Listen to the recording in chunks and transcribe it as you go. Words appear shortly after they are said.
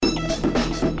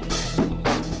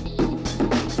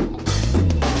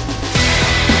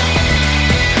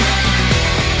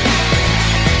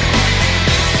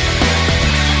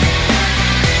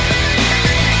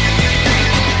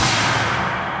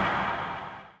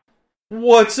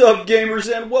What's up,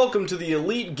 gamers, and welcome to the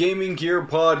Elite Gaming Gear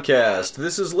Podcast.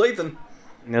 This is Lathan.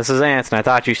 This is Anson. I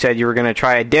thought you said you were going to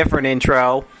try a different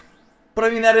intro. But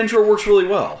I mean, that intro works really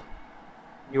well.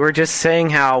 You were just saying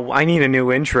how I need a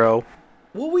new intro.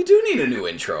 Well, we do need a new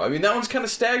intro. I mean, that one's kind of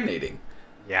stagnating.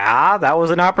 Yeah, that was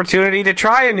an opportunity to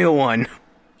try a new one.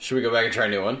 Should we go back and try a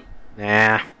new one?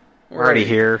 Nah, we're already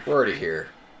here. We're already here.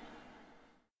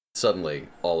 Suddenly,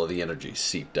 all of the energy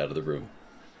seeped out of the room.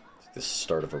 It's the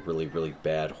start of a really, really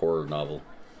bad horror novel.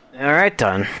 Alright,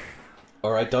 done.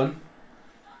 Alright, done?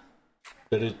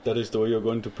 That is the way you're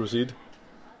going to proceed?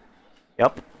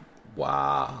 Yep.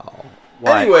 Wow.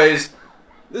 What? Anyways,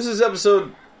 this is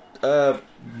episode...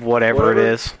 Whatever it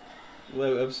is.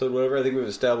 Episode whatever. I think we've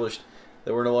established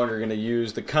that we're no longer going to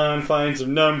use the confines of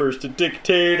numbers to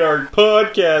dictate our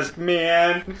podcast,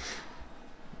 man.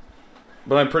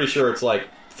 But I'm pretty sure it's like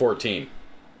 14.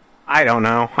 I don't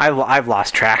know. I've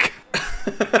lost track.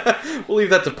 We'll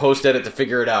leave that to post-edit to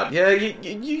figure it out. Yeah,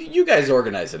 you guys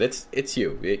organize it. It's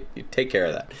you. You take care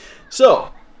of that.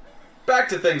 So, back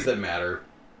to things that matter.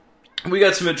 We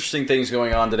got some interesting things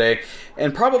going on today,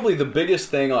 and probably the biggest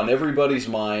thing on everybody's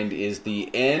mind is the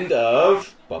end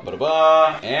of...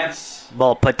 Ants.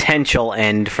 Well, potential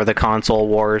end for the console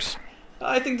wars.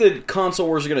 I think that console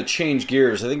wars are going to change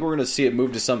gears. I think we're going to see it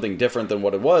move to something different than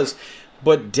what it was,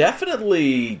 but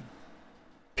definitely...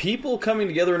 people coming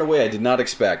together in a way I did not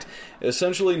expect.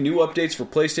 Essentially, new updates for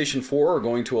PlayStation 4 are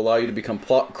going to allow you to become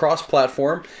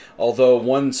cross-platform, although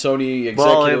one Sony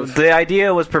executive... Well, the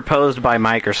idea was proposed by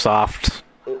Microsoft,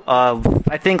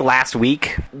 I think last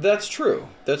week. That's true.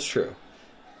 That's true.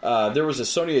 There was a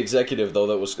Sony executive, though,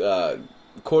 that was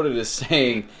quoted as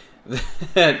saying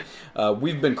that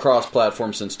we've been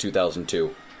cross-platform since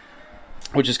 2002,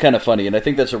 which is kind of funny, and I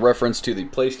think that's a reference to the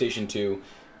PlayStation 2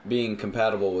 being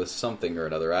compatible with something or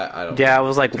another. I don't know. Yeah, it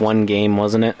was like one game,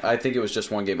 wasn't it? I think it was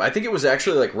just one game. I think it was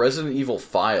actually like Resident Evil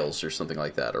Files or something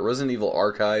like that, or Resident Evil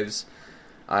Archives.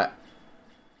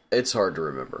 It's hard to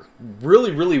remember.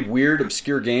 Really, really weird,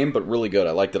 obscure game, but really good.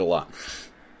 I liked it a lot.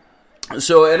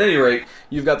 So, at any rate,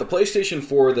 you've got the PlayStation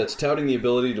 4 that's touting the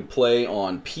ability to play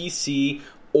on PC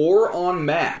or on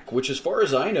Mac, which as far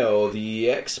as I know, the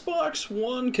Xbox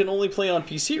One can only play on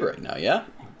PC right now, yeah?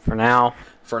 For now.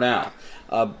 For now.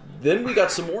 Then we got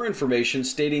some more information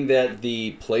stating that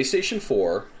the PlayStation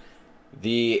 4,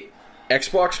 the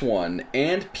Xbox One,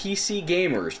 and PC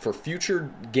gamers for future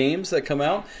games that come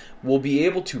out will be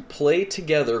able to play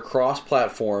together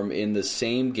cross-platform in the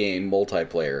same game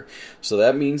multiplayer. So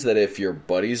that means that if your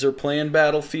buddies are playing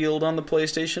Battlefield on the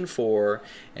PlayStation 4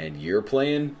 and you're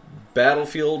playing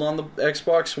Battlefield on the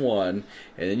Xbox One,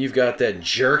 and then you've got that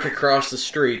jerk across the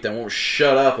street that won't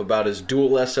shut up about his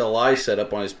dual SLI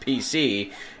setup on his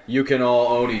PC, you can all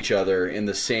own each other in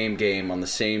the same game on the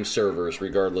same servers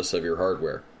regardless of your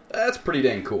hardware. That's pretty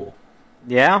dang cool.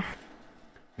 Yeah.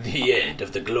 The end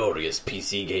of the glorious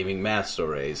PC gaming master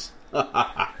race.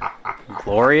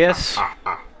 Glorious?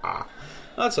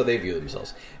 That's how they view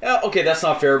themselves. Okay, that's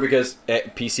not fair because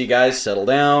PC guys, settle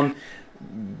down.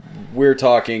 We're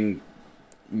talking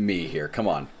me here. Come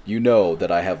on. You know that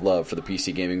I have love for the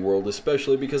PC gaming world,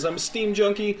 especially because I'm a Steam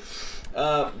junkie.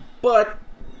 But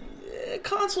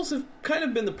consoles have kind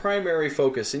of been the primary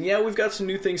focus. And yeah, we've got some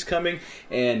new things coming.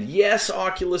 And yes,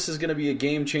 Oculus is going to be a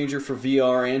game changer for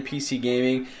VR and PC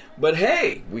gaming. But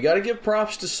hey, we got to give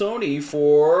props to Sony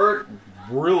for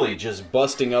really just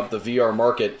busting up the VR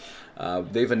market.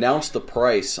 They've announced the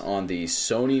price on the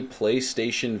Sony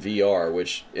PlayStation VR,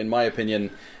 which, in my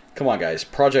opinion, come on guys,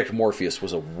 Project Morpheus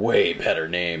was a way better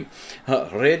name.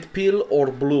 Red pill or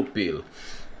blue pill?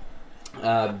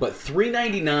 But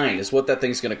 $399 is what that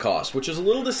thing's going to cost, which is a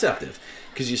little deceptive,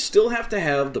 because you still have to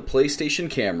have the PlayStation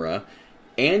camera,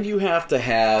 and you have to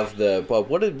have the...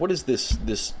 what is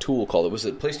this tool called? Was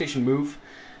it PlayStation Move?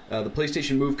 The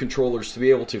PlayStation Move controllers to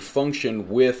be able to function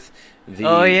with the...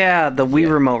 Oh yeah, the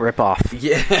Wii Remote ripoff.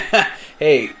 Yeah.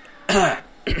 Hey,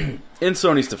 in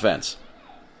Sony's defense,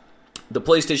 the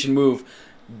PlayStation Move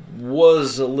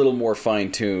was a little more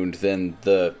fine-tuned than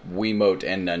the Wiimote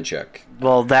and Nunchuck.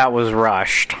 Well, that was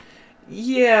rushed.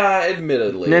 Yeah,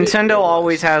 admittedly. Nintendo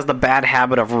always has the bad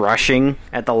habit of rushing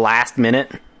at the last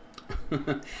minute.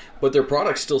 But their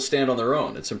products still stand on their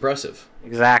own. It's impressive.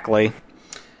 Exactly.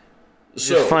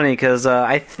 So, it's funny because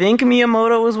I think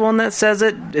Miyamoto was one that says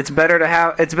it. It's better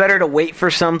to wait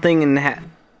for something and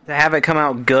to have it come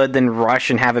out good than rush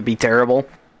and have it be terrible.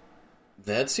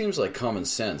 That seems like common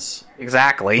sense.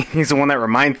 Exactly. He's the one that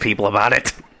reminds people about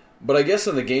it. But I guess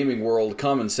in the gaming world,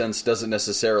 common sense doesn't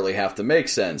necessarily have to make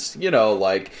sense. You know,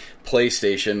 like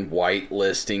PlayStation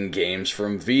whitelisting games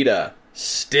from Vita.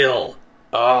 Still.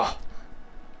 Ugh.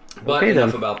 But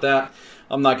enough about that.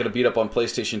 I'm not going to beat up on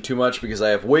PlayStation too much because I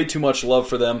have way too much love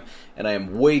for them, and I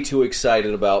am way too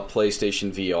excited about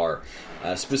PlayStation VR.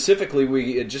 Specifically,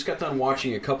 we just got done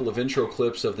watching a couple of intro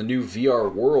clips of the new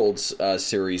VR Worlds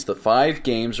series, the 5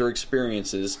 games or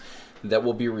experiences that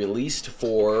will be released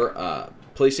for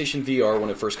PlayStation VR when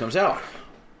it first comes out.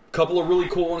 Couple of really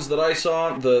cool ones that I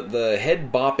saw. The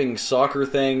head-bopping soccer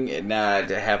thing, I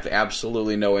have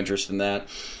absolutely no interest in that.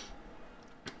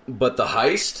 But the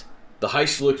heist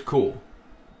looked cool.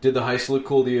 Did the heist look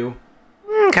cool to you?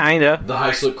 Kinda. The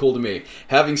heist looked cool to me.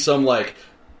 Having some,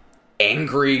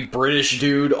 angry British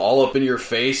dude all up in your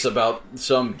face about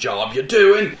some job you're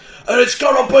doing, and it's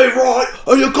gonna be right,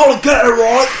 and you're gonna get it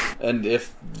right. And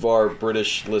if our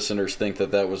British listeners think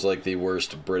that was the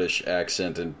worst British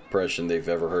accent impression they've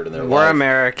ever heard in their life. We're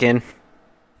American.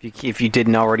 If you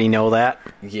didn't already know that.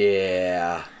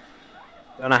 Yeah.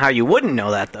 Don't know how you wouldn't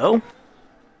know that, though.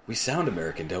 We sound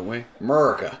American, don't we?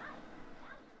 America.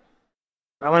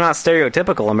 Probably not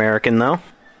stereotypical American, though.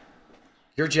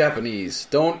 You're Japanese.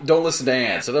 Don't listen to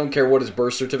Ants. I don't care what his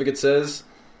birth certificate says.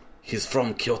 He's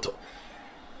from Kyoto.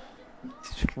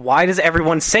 Why does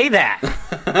everyone say that?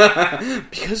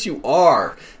 Because you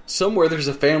are. Somewhere there's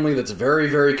a family that's very,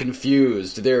 very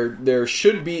confused. Their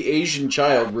should-be Asian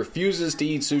child refuses to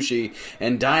eat sushi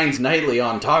and dines nightly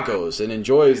on tacos and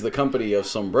enjoys the company of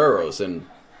sombreros and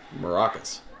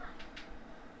maracas.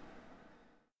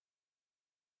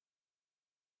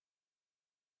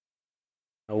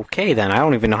 Okay, then. I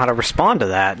don't even know how to respond to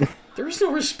that. There is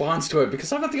no response to it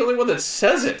because I'm not the only one that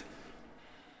says it.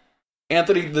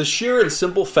 Anthony, the sheer and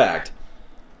simple fact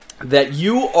that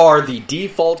you are the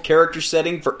default character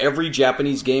setting for every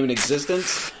Japanese game in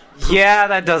existence... Yeah,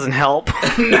 that doesn't help.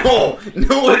 No,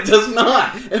 it does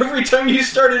not. Every time you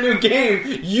start a new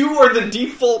game, you are the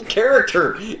default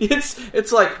character.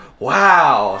 It's like,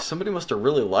 wow, somebody must have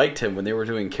really liked him when they were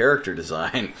doing character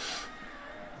design.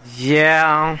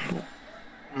 Yeah...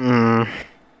 Yep.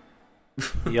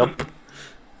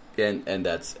 And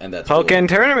that's Pokken really...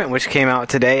 Tournament, which came out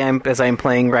today, as I'm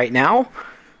playing right now.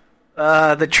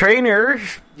 The trainer,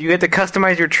 you get to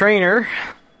customize your trainer.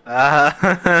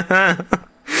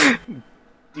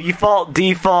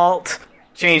 Default,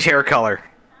 change hair color.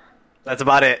 That's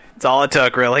about it. That's all it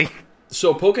took, really.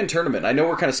 So, Pokken Tournament. I know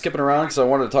we're kind of skipping around because I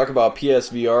wanted to talk about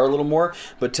PSVR a little more,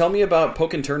 but tell me about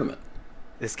Pokken Tournament.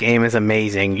 This game is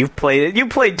amazing. You've played it. You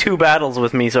played 2 battles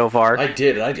with me so far. I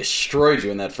did, and I destroyed you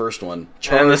in that first one.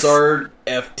 Charizard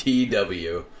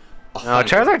FTW. No,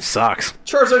 Charizard sucks.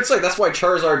 Charizard sucks. That's why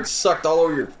Charizard sucked all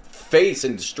over your face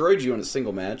and destroyed you in a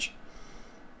single match.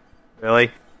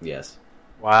 Really? Yes.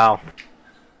 Wow.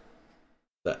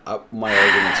 My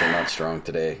arguments are not strong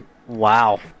today.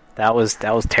 Wow. That was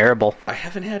terrible. I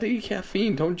haven't had any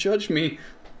caffeine. Don't judge me.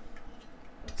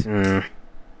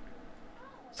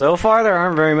 So far, there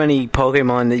aren't very many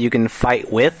Pokemon that you can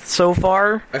fight with so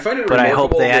far. I find it but I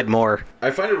hope they add more. I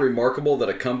find it remarkable that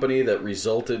a company that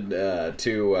resorted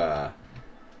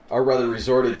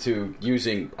to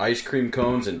using ice cream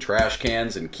cones and trash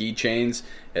cans and keychains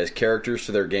as characters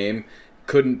to their game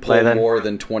couldn't pull more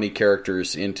than 20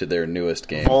 characters into their newest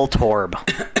game. Voltorb.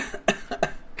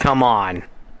 Come on.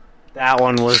 That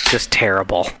one was just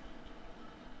terrible.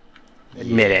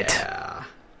 Admit it.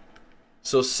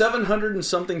 So 700 and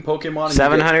something Pokemon.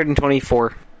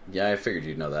 724. Yeah, I figured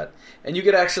you'd know that. And you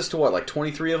get access to what,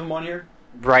 23 of them on here?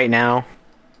 Right now.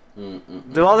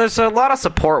 Well, there's a lot of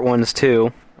support ones,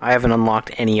 too. I haven't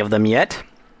unlocked any of them yet.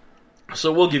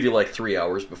 So we'll give you 3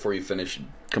 hours before you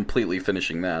completely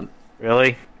finishing that.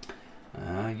 Really?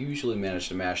 I usually manage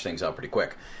to mash things out pretty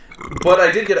quick. But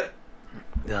I did get a...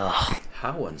 Ugh.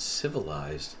 How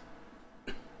uncivilized.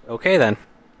 Okay, then.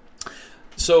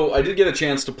 So, I did get a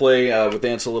chance to play with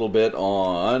Ants a little bit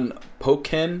on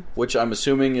Pokken, which I'm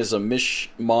assuming is a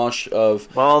mishmash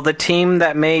of... Well, the team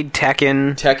that made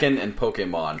Tekken... Tekken and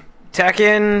Pokemon.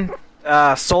 Tekken,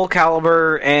 Soul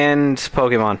Calibur, and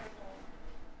Pokemon.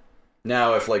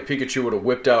 Now, if, Pikachu would have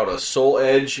whipped out a Soul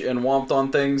Edge and womped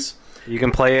on things... You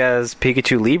can play as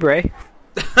Pikachu Libre.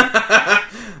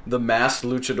 The masked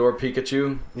luchador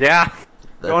Pikachu. Yeah.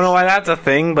 Don't know why that's a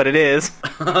thing, but it is.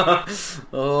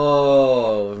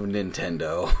 Oh,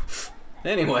 Nintendo.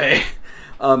 Anyway,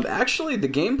 actually, the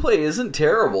gameplay isn't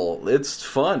terrible. It's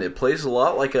fun. It plays a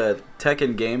lot like a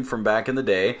Tekken game from back in the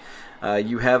day.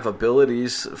 You have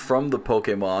abilities from the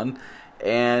Pokemon,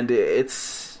 and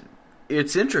it's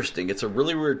interesting. It's a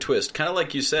really weird twist. Kind of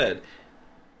like you said.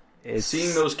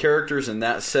 Seeing those characters in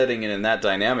that setting and in that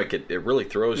dynamic, it really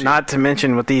throws you. Not to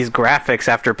mention with these graphics,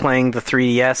 after playing the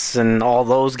 3DS and all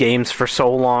those games for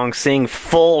so long, seeing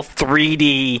full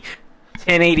 3D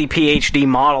 1080p HD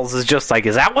models is just like,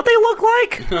 is that what they look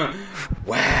like?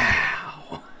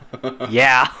 Wow.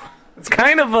 Yeah. It's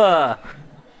kind of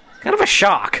a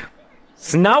shock.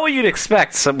 It's not what you'd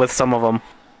expect with some of them.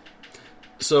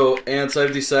 So, Ants,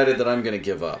 I've decided that I'm going to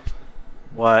give up.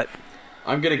 What?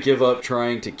 I'm going to give up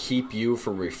trying to keep you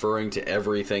from referring to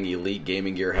everything Elite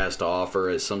Gaming Gear has to offer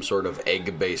as some sort of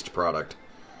egg-based product.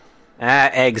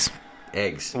 Eggs.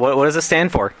 Eggs. What does it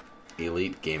stand for?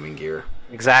 Elite Gaming Gear.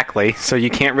 Exactly. So you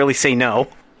can't really say no.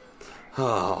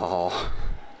 Oh.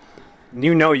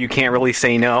 You know you can't really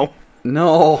say no.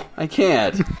 No, I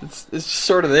can't. It's just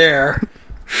sort of there.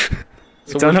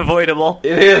 It's unavoidable.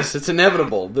 It is. It's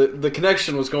inevitable. The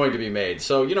connection was going to be made.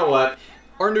 So, you know what?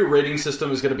 Our new rating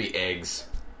system is going to be eggs.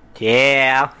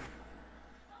 Yeah.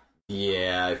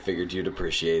 Yeah, I figured you'd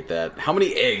appreciate that. How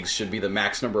many eggs should be the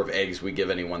max number of eggs we give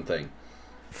any one thing?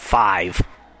 5.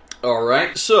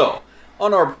 Alright, so,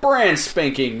 on our brand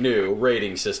spanking new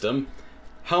rating system,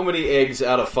 how many eggs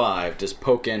out of 5 does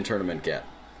Pokken Tournament get?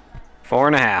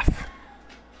 4.5.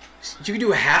 You can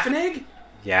do a half an egg?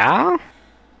 Yeah?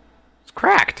 It's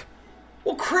cracked.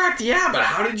 Well, cracked, yeah, but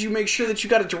how did you make sure that you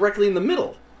got it directly in the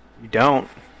middle? You don't.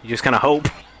 You just kind of hope.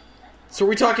 So are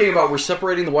we talking about we're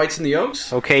separating the whites and the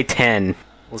yolks? Okay, 10.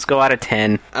 Let's go out of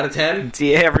 10. Out of 10?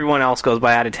 See, everyone else goes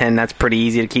by out of 10. That's pretty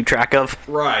easy to keep track of.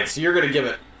 Right, so you're going to give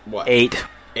it, what? 8.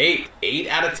 8? 8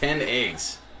 out of 10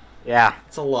 eggs. Yeah.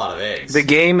 That's a lot of eggs. The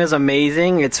game is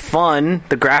amazing. It's fun.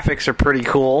 The graphics are pretty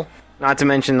cool. Not to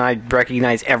mention I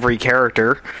recognize every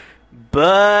character.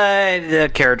 But the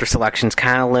character selection's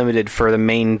kind of limited for the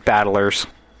main battlers.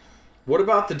 What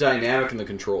about the dynamic and the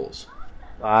controls?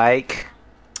 Like...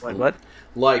 What?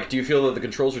 Like, do you feel that the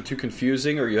controls are too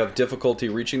confusing or you have difficulty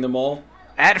reaching them all?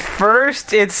 At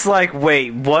first, it's like,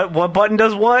 wait, what button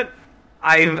does what?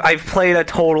 I've played a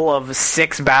total of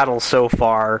 6 battles so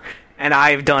far, and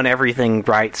I've done everything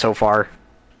right so far.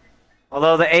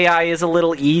 Although the AI is a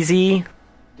little easy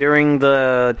during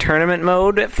the tournament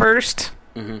mode at first.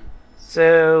 Mm-hmm.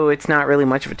 So it's not really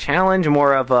much of a challenge,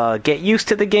 more of a get used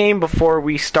to the game before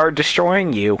we start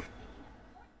destroying you.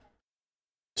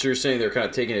 So you're saying they're kind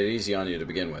of taking it easy on you to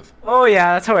begin with? Oh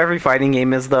yeah, that's how every fighting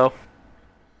game is, though.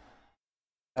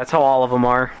 That's how all of them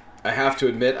are. I have to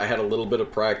admit, I had a little bit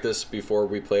of practice before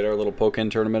we played our little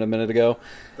Pokken tournament a minute ago.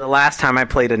 The last time I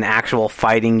played an actual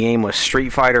fighting game was Street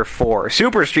Fighter 4.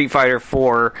 Super Street Fighter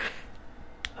 4,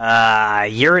 a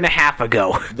year and a half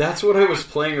ago. That's what I was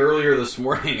playing earlier this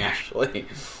morning, actually.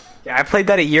 Yeah, I played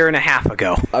that a year and a half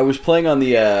ago. I was playing on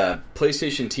the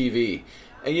PlayStation TV.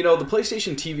 And, you know, the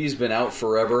PlayStation TV's been out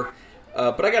forever.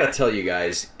 But I gotta tell you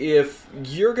guys, if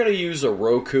you're gonna use a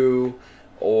Roku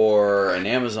or an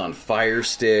Amazon Fire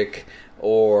Stick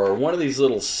or one of these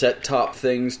little set-top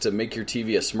things to make your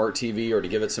TV a smart TV or to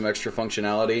give it some extra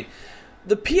functionality,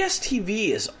 the PS TV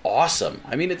is awesome.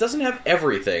 I mean, it doesn't have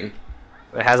everything.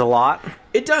 It has a lot?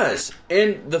 It does.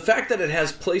 And the fact that it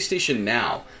has PlayStation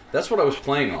Now, that's what I was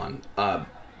playing on.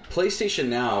 PlayStation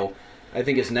Now, I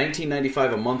think, is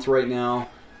 $19.95 a month right now.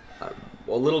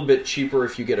 A little bit cheaper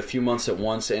if you get a few months at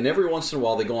once, and every once in a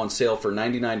while they go on sale for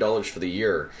 $99 for the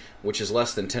year, which is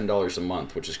less than $10 a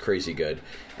month, which is crazy good.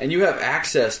 And you have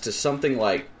access to something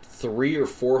like 300 or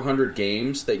 400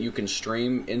 games that you can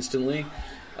stream instantly.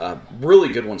 Really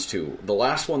good ones too. The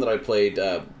last one that I played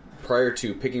prior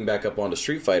to picking back up onto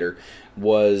Street Fighter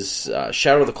was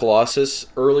Shadow of the Colossus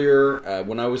earlier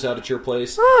when I was out at your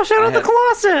place. Oh, Shadow of the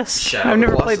Colossus! I've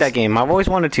never played that game. I've always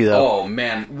wanted to, though. Oh,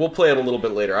 man. We'll play it a little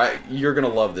bit later. You're going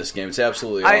to love this game. It's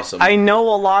absolutely awesome. I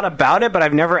know a lot about it, but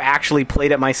I've never actually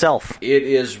played it myself. It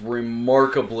is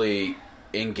remarkably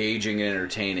engaging and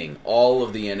entertaining. All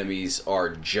of the enemies are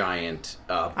giant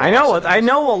I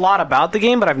know a lot about the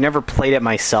game, but I've never played it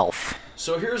myself.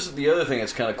 So here's the other thing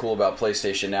that's kind of cool about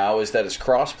PlayStation Now is that it's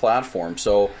cross-platform.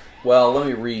 So, well, let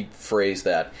me rephrase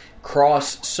that.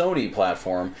 Cross-Sony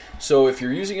platform. So if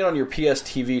you're using it on your PS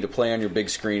TV to play on your big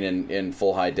screen in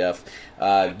full high def,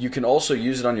 you can also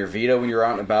use it on your Vita when you're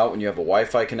out and about, when you have a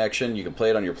Wi-Fi connection. You can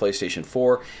play it on your PlayStation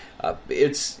 4.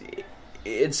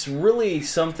 It's really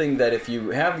something that if you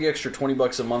have the extra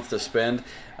 $20 a month to spend,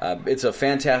 it's a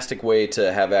fantastic way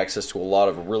to have access to a lot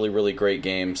of really, really great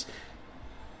games,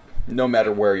 no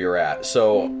matter where you're at.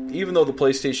 So even though the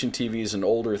PlayStation TV is an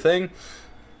older thing,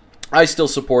 I still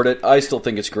support it. I still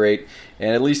think it's great.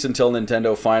 And at least until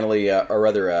Nintendo finally,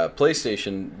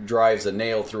 PlayStation drives a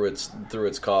nail through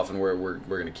its coffin, we're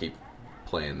going to keep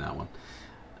playing that one.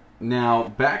 Now,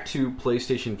 back to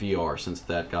PlayStation VR, since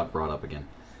that got brought up again.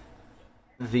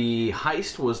 The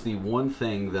heist was the one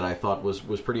thing that I thought was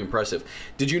pretty impressive.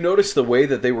 Did you notice the way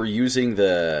that they were using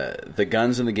the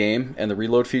guns in the game and the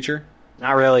reload feature?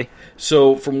 Not really.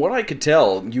 So, from what I could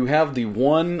tell, you have the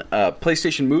one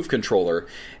PlayStation Move controller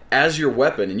as your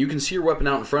weapon, and you can see your weapon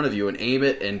out in front of you and aim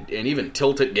it and even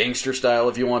tilt it gangster style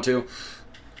if you want to.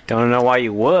 Don't know why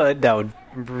you would. That would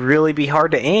really be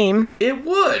hard to aim. It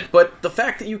would, but the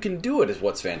fact that you can do it is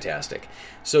what's fantastic.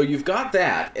 So you've got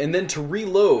that, and then to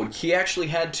reload, he actually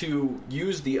had to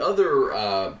use the other,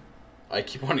 I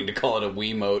keep wanting to call it a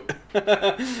Wiimote.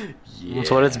 Yeah,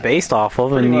 that's what it's based off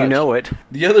of, and much. You know it.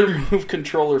 The other Move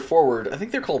controller forward, I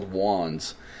think they're called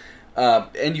wands.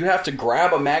 And you have to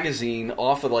grab a magazine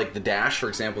off of like the dash, for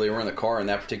example. They were in the car in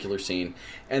that particular scene,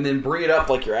 and then bring it up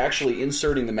like you're actually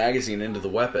inserting the magazine into the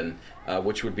weapon,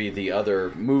 which would be the other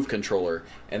Move controller,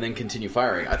 and then continue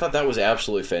firing. I thought that was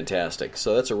absolutely fantastic.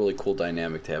 So that's a really cool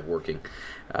dynamic to have working.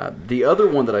 The other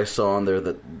one that I saw on there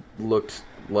that looked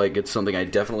like it's something I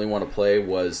definitely want to play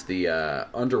was the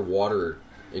underwater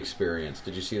experience.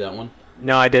 Did you see that one?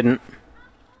 No, I didn't.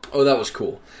 Oh, that was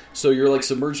cool. So you're like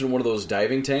submerged in one of those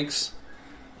diving tanks.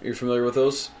 You're familiar with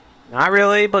those? Not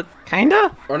really, but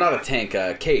kinda. Or not a tank,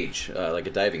 a cage, like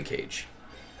a diving cage.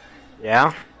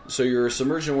 Yeah. So you're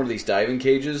submerged in one of these diving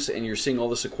cages, and you're seeing all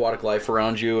this aquatic life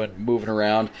around you and moving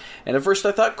around. And at first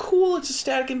I thought, cool, it's a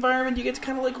static environment. You get to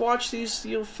kind of like watch these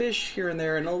fish here and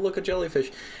there, and oh, look, a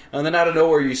jellyfish. And then out of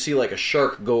nowhere you see like a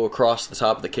shark go across the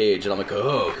top of the cage, and I'm like,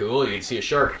 oh, cool, you can see a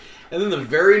shark. And then the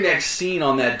very next scene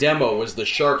on that demo was the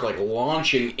shark like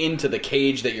launching into the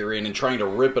cage that you're in and trying to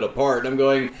rip it apart. And I'm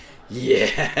going,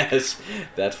 yes,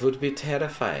 that would be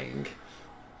terrifying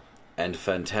and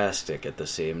fantastic at the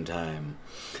same time.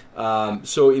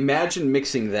 So imagine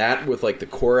mixing that with like the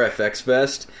Core FX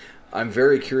vest. I'm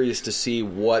very curious to see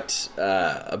what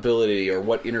ability or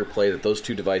what interplay that those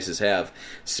two devices have.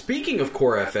 Speaking of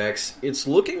Core FX, it's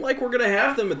looking like we're going to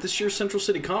have them at this year's Central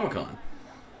City Comic Con.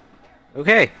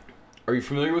 Okay. Are you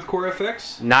familiar with Core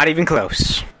FX? Not even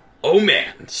close. Oh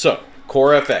man! So,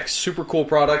 Core FX, super cool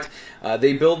product.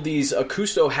 They build these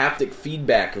acousto-haptic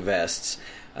feedback vests,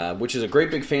 which is a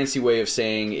great big fancy way of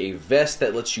saying a vest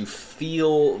that lets you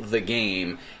feel the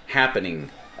game happening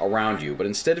around you. But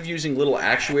instead of using little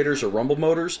actuators or rumble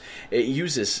motors, it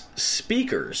uses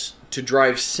speakers to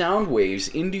drive sound waves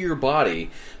into your body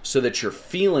so that you're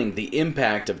feeling the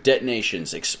impact of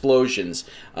detonations, explosions,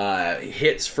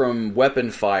 hits from weapon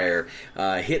fire,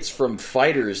 hits from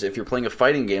fighters if you're playing a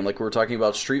fighting game like we were talking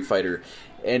about Street Fighter.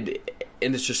 And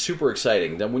it's just super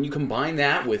exciting. Then when you combine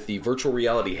that with the virtual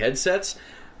reality headsets,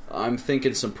 I'm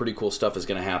thinking some pretty cool stuff is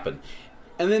going to happen.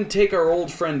 And then take our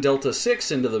old friend Delta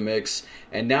 6 into the mix,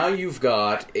 and now you've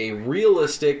got a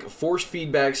realistic force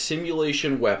feedback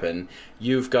simulation weapon.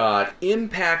 You've got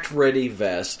impact-ready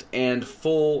vest and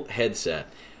full headset.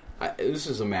 This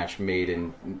is a match made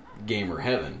in gamer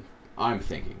heaven, I'm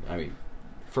thinking. I mean,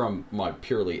 from my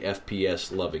purely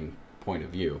FPS-loving point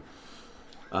of view.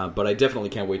 But I definitely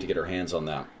can't wait to get our hands on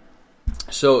that.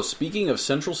 So, speaking of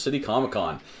Central City Comic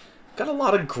Con, got a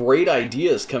lot of great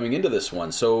ideas coming into this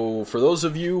one. So for those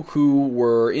of you who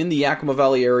were in the Yakima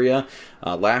Valley area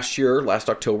last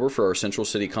October for our Central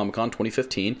City Comic Con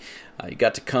 2015, you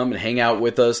got to come and hang out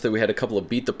with us. Then we had a couple of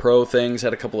Beat the Pro things,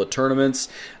 had a couple of tournaments,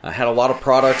 had a lot of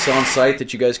products on site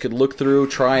that you guys could look through,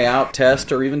 try out,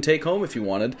 test, or even take home if you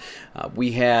wanted.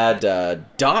 We had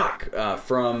Doc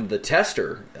from The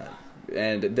Tester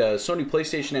and the Sony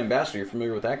PlayStation Ambassador. You're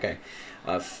familiar with that guy.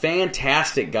 A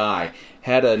fantastic guy.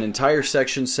 Had an entire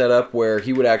section set up where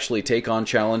he would actually take on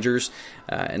challengers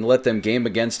and let them game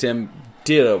against him.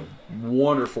 Did a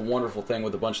wonderful, wonderful thing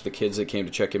with a bunch of the kids that came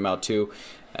to check him out too.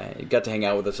 He got to hang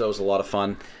out with us. That was a lot of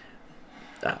fun.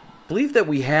 I believe that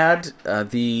we had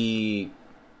the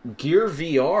Gear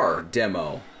VR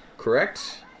demo,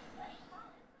 correct?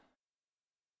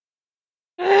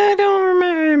 I don't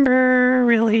remember,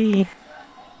 really.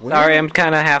 Sorry, I'm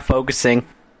kind of half focusing.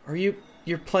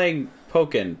 You're playing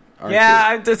Pokken, aren't you?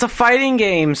 Yeah, it's a fighting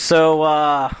game,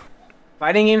 so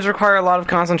fighting games require a lot of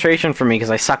concentration from me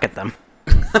because I suck at them.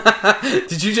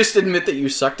 Did you just admit that you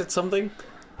sucked at something?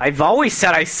 I've always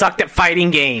said I sucked at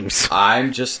fighting games.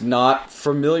 I'm just not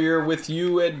familiar with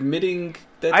you admitting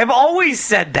that. I've always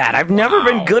said that. I've never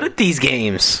been good at these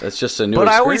games. That's just a new But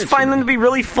experience. I always find them to be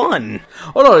really fun.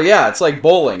 Oh, no, yeah, it's like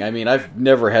bowling. I mean, I've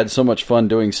never had so much fun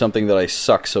doing something that I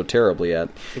suck so terribly at.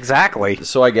 Exactly.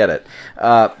 So I get it.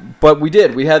 But we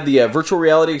did. We had the virtual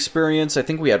reality experience. I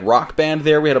think we had Rock Band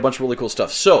there. We had a bunch of really cool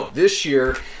stuff. So this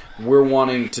year, we're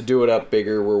wanting to do it up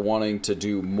bigger. We're wanting to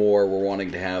do more. We're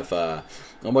wanting to have a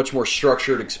much more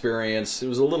structured experience. It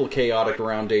was a little chaotic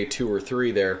around day 2 or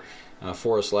 3 there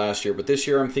for us last year. But this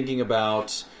year I'm thinking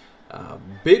about,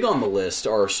 big on the list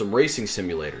are some racing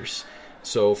simulators.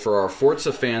 So for our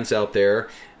Forza fans out there,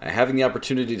 having the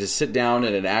opportunity to sit down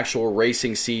in an actual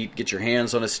racing seat, get your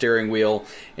hands on a steering wheel,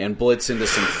 and blitz into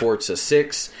some Forza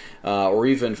 6, or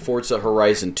even Forza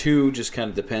Horizon 2, just kind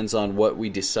of depends on what we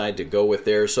decide to go with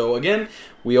there. So again,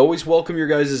 we always welcome your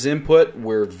guys' input.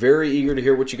 We're very eager to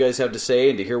hear what you guys have to say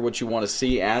and to hear what you want to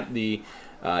see at the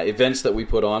events that we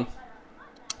put on.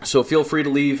 So feel free to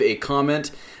leave a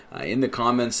comment in the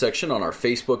comments section on our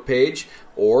Facebook page,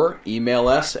 or email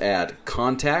us at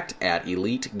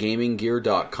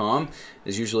contact@elitegaminggear.com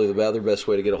is usually the other best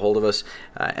way to get a hold of us.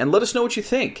 And let us know what you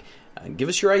think. Give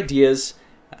us your ideas.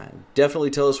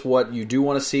 Definitely tell us what you do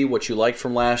want to see, what you liked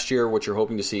from last year, what you're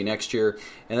hoping to see next year,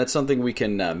 and that's something we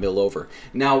can mill over.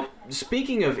 Now,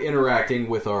 speaking of interacting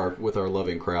with our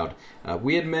loving crowd,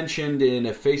 we had mentioned in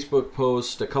a Facebook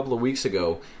post a couple of weeks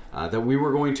ago that we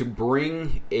were going to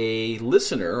bring a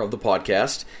listener of the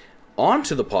podcast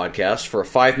onto the podcast for a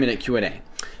 5-minute Q&A.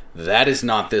 That is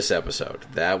not this episode.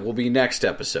 That will be next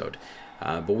episode.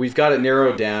 But we've got it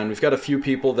narrowed down. We've got a few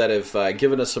people that have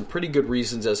given us some pretty good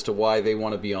reasons as to why they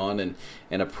want to be on, and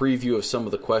a preview of some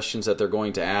of the questions that they're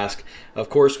going to ask. Of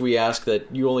course, we ask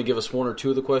that you only give us one or two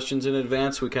of the questions in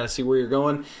advance so we kind of see where you're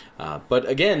going. But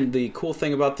again, the cool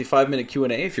thing about the 5-minute Q&A,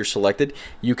 if you're selected,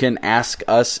 you can ask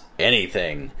us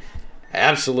anything.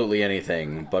 Absolutely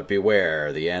anything. But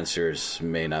beware, the answers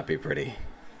may not be pretty.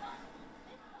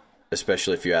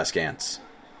 Especially if you ask ants.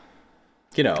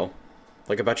 You know,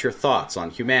 like about your thoughts on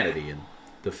humanity and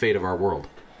the fate of our world.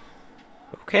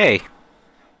 Okay.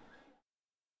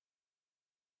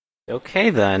 Okay,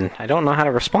 then. I don't know how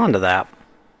to respond to that.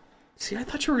 See, I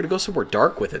thought you were going to go somewhere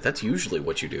dark with it. That's usually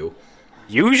what you do.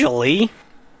 Usually?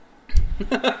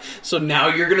 So now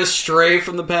you're going to stray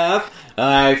from the path?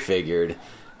 I figured.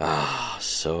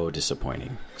 So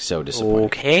disappointing. So disappointing.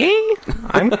 Okay.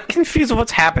 I'm confused with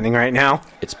what's happening right now.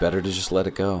 It's better to just let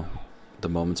it go. The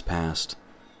moment's passed.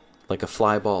 Like a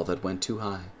fly ball that went too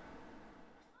high.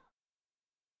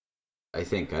 I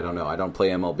think. I don't know. I don't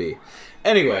play MLB.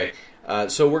 Anyway,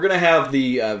 so we're going to have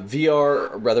the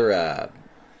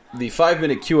the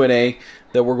 5-minute Q&A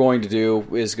that we're going to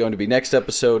do is going to be next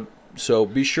episode. So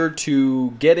be sure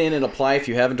to get in and apply if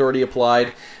you haven't already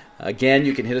applied. Again,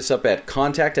 you can hit us up at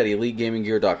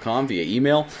contact@elitegaminggear.com via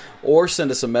email, or send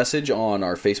us a message on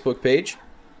our Facebook page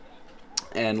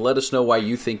and let us know why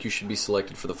you think you should be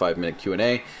selected for the 5-minute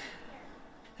Q&A.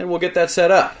 And we'll get that set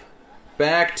up.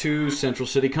 Back to Central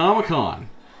City Comic-Con.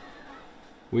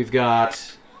 We've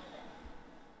got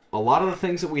a lot of the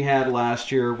things that we had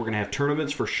last year. We're going to have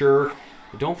tournaments for sure.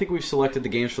 I don't think we've selected the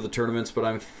games for the tournaments, but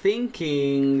I'm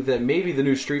thinking that maybe the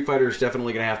new Street Fighter is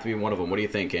definitely going to have to be one of them. What do you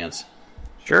think, Ants?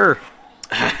 Sure.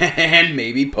 And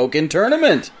maybe Pokken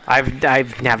Tournament. I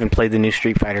haven't played the new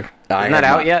Street Fighter. Isn't that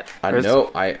out yet?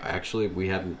 No, we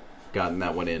haven't gotten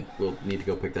that one in. We'll need to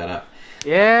go pick that up.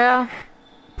 Yeah.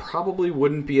 Probably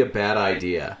wouldn't be a bad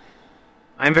idea.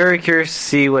 I'm very curious to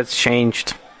see what's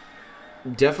changed.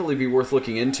 Definitely be worth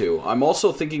looking into. I'm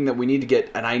also thinking that we need to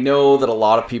get, and I know that a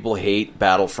lot of people hate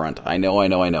Battlefront. I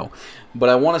know. But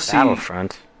I want to see...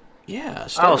 Battlefront? Yeah.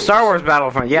 Star Wars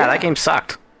Battlefront. Yeah, that game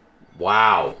sucked.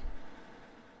 Wow.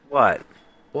 What?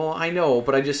 Well, I know,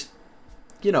 but I just,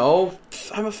 I'm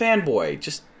a fanboy.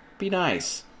 Just be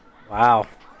nice. Wow.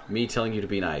 Me telling you to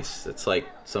be nice. It's like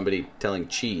somebody telling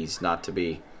cheese not to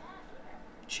be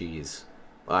cheese.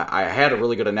 I had a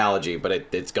really good analogy, but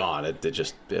it's gone.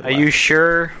 Are you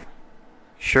sure?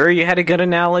 Sure you had a good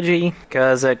analogy?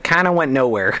 Because it kind of went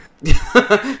nowhere.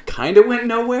 Kind of went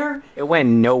nowhere? It went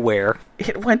nowhere.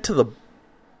 It went to the...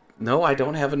 No, I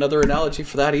don't have another analogy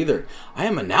for that either. I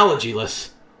am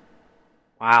analogyless.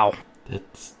 Wow.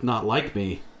 That's not like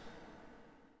me.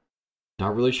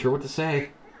 Not really sure what to say.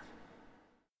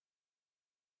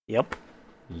 Yep.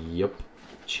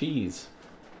 Cheese.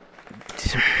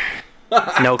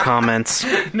 No comments.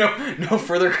 No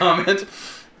further comment?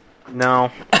 No.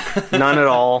 None at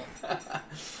all.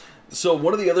 So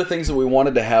one of the other things that we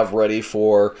wanted to have ready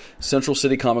for Central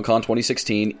City Comic-Con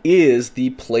 2016 is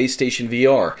the PlayStation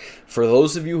VR. For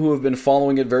those of you who have been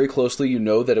following it very closely, you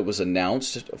know that it was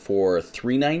announced for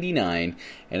 $399,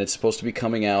 and it's supposed to be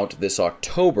coming out this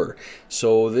October.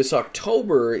 So this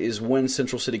October is when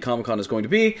Central City Comic-Con is going to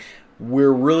be.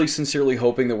 We're really sincerely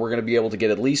hoping that we're going to be able to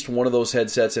get at least one of those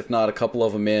headsets, if not a couple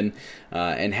of them in,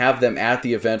 and have them at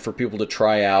the event for people to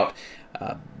try out.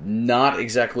 Not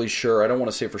exactly sure. I don't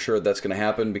want to say for sure that's going to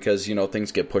happen because,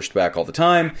 things get pushed back all the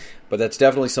time, but that's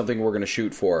definitely something we're going to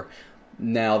shoot for.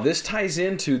 Now, this ties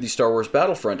into the Star Wars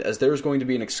Battlefront, as there's going to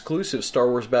be an exclusive Star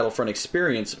Wars Battlefront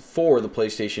experience for the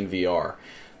PlayStation VR.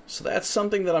 So that's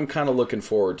something that I'm kind of looking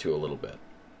forward to a little bit.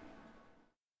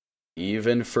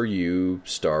 Even for you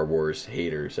Star Wars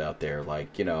haters out there,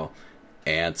 like,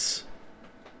 ants.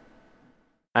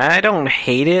 I don't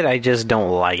hate it, I just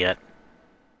don't like it.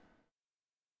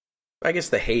 I guess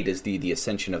the hate is the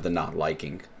ascension of the not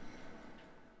liking.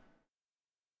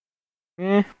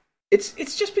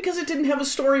 It's just because it didn't have a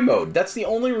story mode. That's the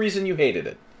only reason you hated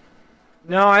it.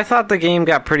 No, I thought the game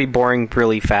got pretty boring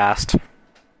really fast.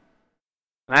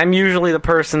 I'm usually the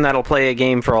person that'll play a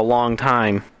game for a long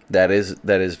time. That is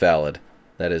valid.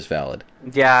 That is valid.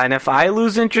 Yeah, and if I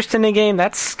lose interest in a game,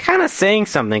 that's kind of saying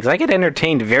something, because I get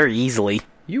entertained very easily.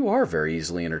 You are very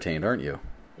easily entertained, aren't you?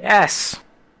 Yes.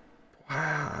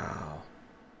 Wow.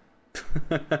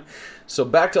 So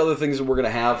back to other things that we're going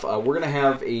to have. We're going to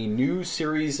have a new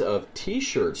series of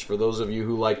T-shirts for those of you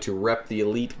who like to rep the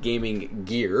Elite Gaming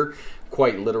gear,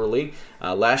 quite literally.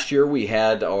 Last year we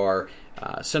had our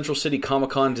Central City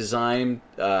Comic-Con design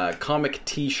comic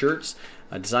T-shirts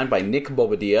designed by Nick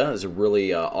Bobadilla, is a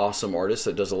really awesome artist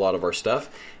that does a lot of our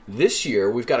stuff. This year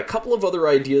we've got a couple of other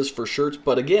ideas for shirts,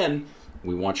 but again,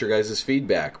 we want your guys'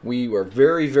 feedback. We are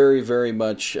very, very, very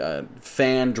much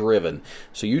fan-driven.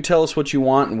 So you tell us what you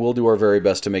want, and we'll do our very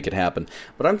best to make it happen.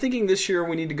 But I'm thinking this year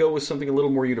we need to go with something a little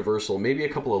more universal. Maybe a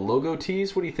couple of logo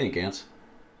tees. What do you think, Ants?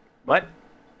 What?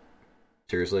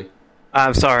 Seriously?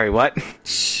 I'm sorry, what?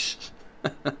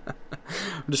 We're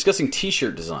discussing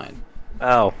T-shirt design.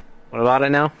 Oh, what about it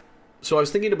now? So I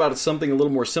was thinking about something a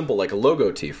little more simple, like a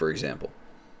logo tee, for example.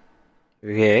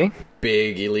 Okay.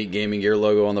 Big Elite Gaming Gear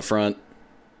logo on the front.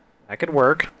 That could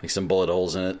work. Like some bullet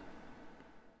holes in it.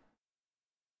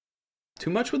 Too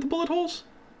much with the bullet holes?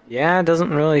 Yeah, it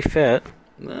doesn't really fit.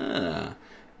 Nah.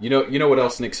 You know what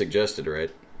else Nick suggested,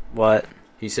 right? What?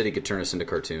 He said he could turn us into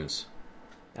cartoons.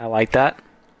 I like that.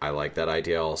 I like that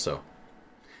idea also.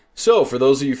 So, for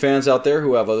those of you fans out there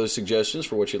who have other suggestions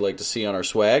for what you'd like to see on our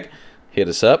swag, hit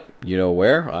us up. You know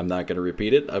where. I'm not going to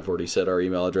repeat it. I've already said our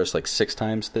email address like 6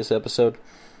 times this episode.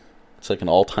 It's like an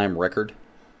all-time record.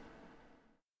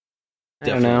 I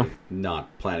don't know.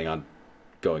 Not planning on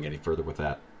going any further with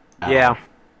that. Yeah.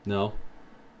 No?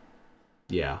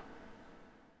 Yeah.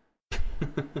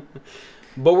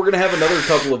 But we're going to have another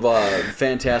couple of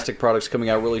fantastic products coming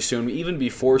out really soon, even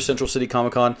before Central City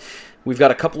Comic Con. We've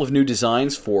got a couple of new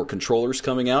designs for controllers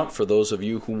coming out for those of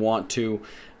you who want to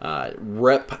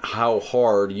rep how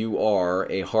hard you are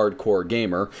a hardcore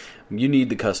gamer. You need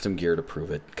the custom gear to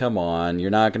prove it. Come on, you're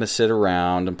not going to sit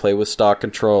around and play with stock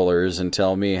controllers and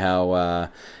tell me how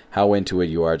into it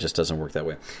you are. It just doesn't work that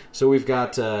way. So we've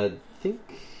got, I think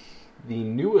the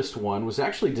newest one was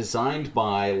actually designed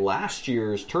by last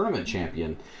year's tournament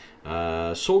champion,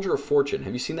 Soldier of Fortune.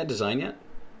 Have you seen that design yet?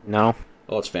 No.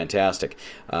 Oh, it's fantastic.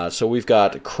 So we've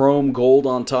got chrome gold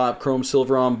on top, chrome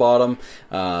silver on bottom,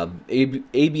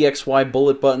 ABXY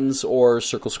bullet buttons or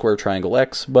circle, square, triangle,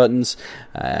 X buttons,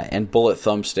 and bullet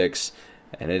thumbsticks.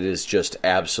 And it is just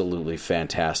absolutely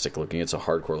fantastic looking. It's a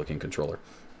hardcore looking controller.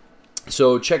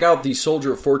 So check out the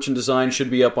Soldier of Fortune design.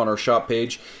 Should be up on our shop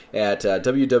page at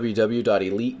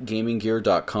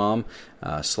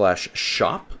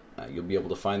www.elitegaminggear.com/shop. You'll be able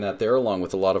to find that there along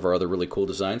with a lot of our other really cool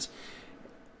designs.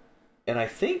 And I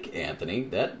think, Anthony,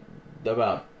 that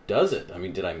about does it. I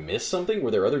mean, did I miss something?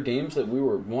 Were there other games that we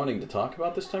were wanting to talk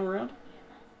about this time around?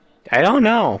 I don't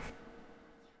know.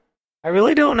 I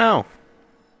really don't know.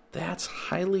 That's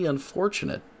highly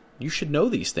unfortunate. You should know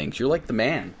these things. You're like the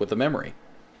man with the memory.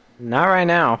 Not right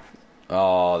now.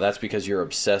 Oh, that's because you're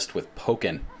obsessed with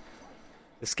Pokken.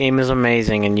 This game is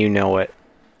amazing, and you know it.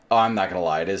 Oh, I'm not going to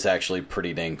lie. It is actually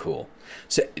pretty dang cool.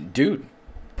 So, dude,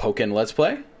 Pokken Let's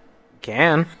Play?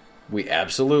 Can. We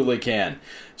absolutely can.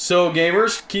 So,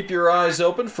 gamers, keep your eyes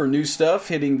open for new stuff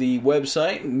hitting the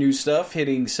website, new stuff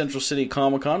hitting Central City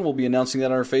Comic Con. We'll be announcing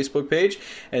that on our Facebook page,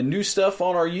 and new stuff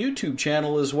on our YouTube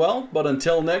channel as well. But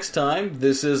until next time,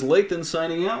 this is Lathan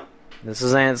signing out. This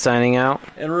is Ant signing out.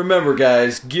 And remember,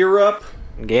 guys, gear up.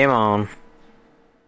 Game on.